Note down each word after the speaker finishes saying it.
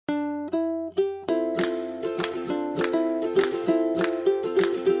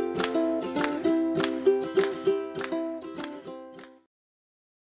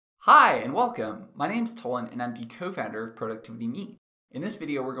Hi and welcome. My name's Tolan and I'm the co-founder of Productivity Me. In this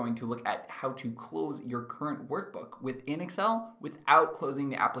video, we're going to look at how to close your current workbook within Excel without closing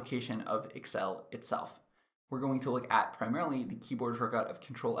the application of Excel itself. We're going to look at primarily the keyboard shortcut of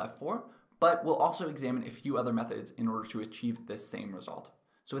Ctrl F4, but we'll also examine a few other methods in order to achieve this same result.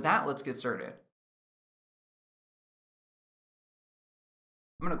 So with that, let's get started.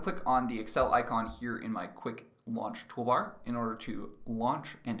 I'm going to click on the Excel icon here in my quick launch toolbar in order to launch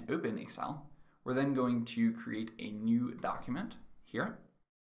and open Excel. We're then going to create a new document here.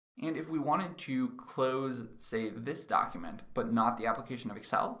 And if we wanted to close, say, this document, but not the application of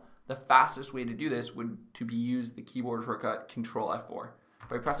Excel, the fastest way to do this would be use the keyboard shortcut Ctrl F4.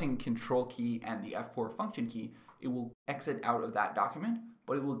 By pressing Control key and the F4 function key, it will exit out of that document,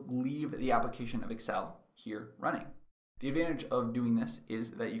 but it will leave the application of Excel here running. The advantage of doing this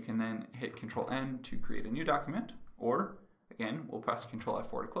is that you can then hit Ctrl N to create a new document, or again, we'll press Ctrl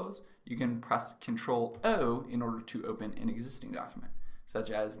F4 to close. You can press Ctrl O in order to open an existing document,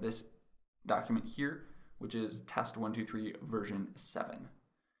 such as this document here, which is test123 version 7.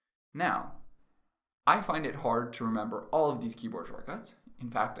 Now, I find it hard to remember all of these keyboard shortcuts.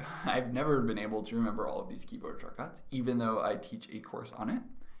 In fact, I've never been able to remember all of these keyboard shortcuts, even though I teach a course on it.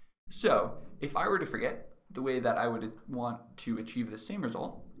 So if I were to forget, the way that I would want to achieve the same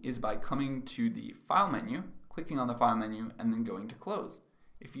result is by coming to the File menu, clicking on the File menu, and then going to Close.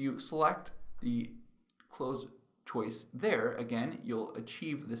 If you select the Close choice there, again, you'll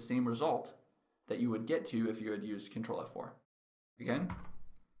achieve the same result that you would get to if you had used Ctrl F4. Again,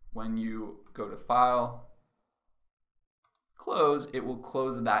 when you go to File, Close, it will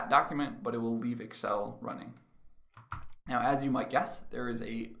close that document, but it will leave Excel running. Now, as you might guess, there is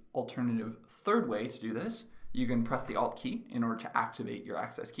an alternative third way to do this. You can press the Alt key in order to activate your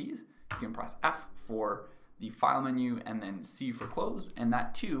access keys. You can press F for the File menu and then C for Close, and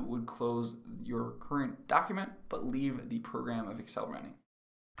that too would close your current document but leave the program of Excel running.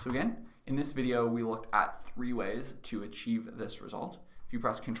 So again, in this video, we looked at 3 ways to achieve this result. If you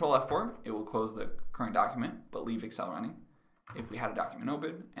press Ctrl F4, it will close the current document but leave Excel running. If we had a document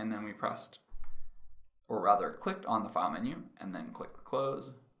open and then we pressed, or rather clicked on the File menu and then clicked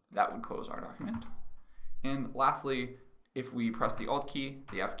Close, that would close our document. And lastly, if we press the Alt key,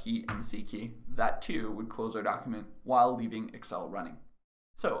 the F key, and the C key, that too would close our document while leaving Excel running.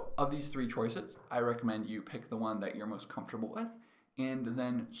 So of these 3 choices, I recommend you pick the one that you're most comfortable with and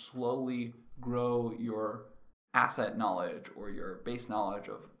then slowly grow your asset knowledge or your base knowledge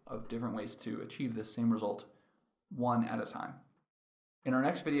of different ways to achieve the same result one at a time. In our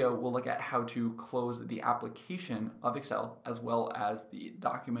next video, we'll look at how to close the application of Excel as well as the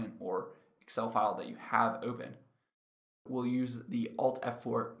document or Excel file that you have open. We'll use the Alt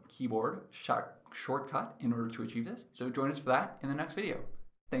F4 keyboard shortcut in order to achieve this. So join us for that in the next video.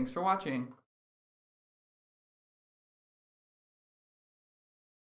 Thanks for watching.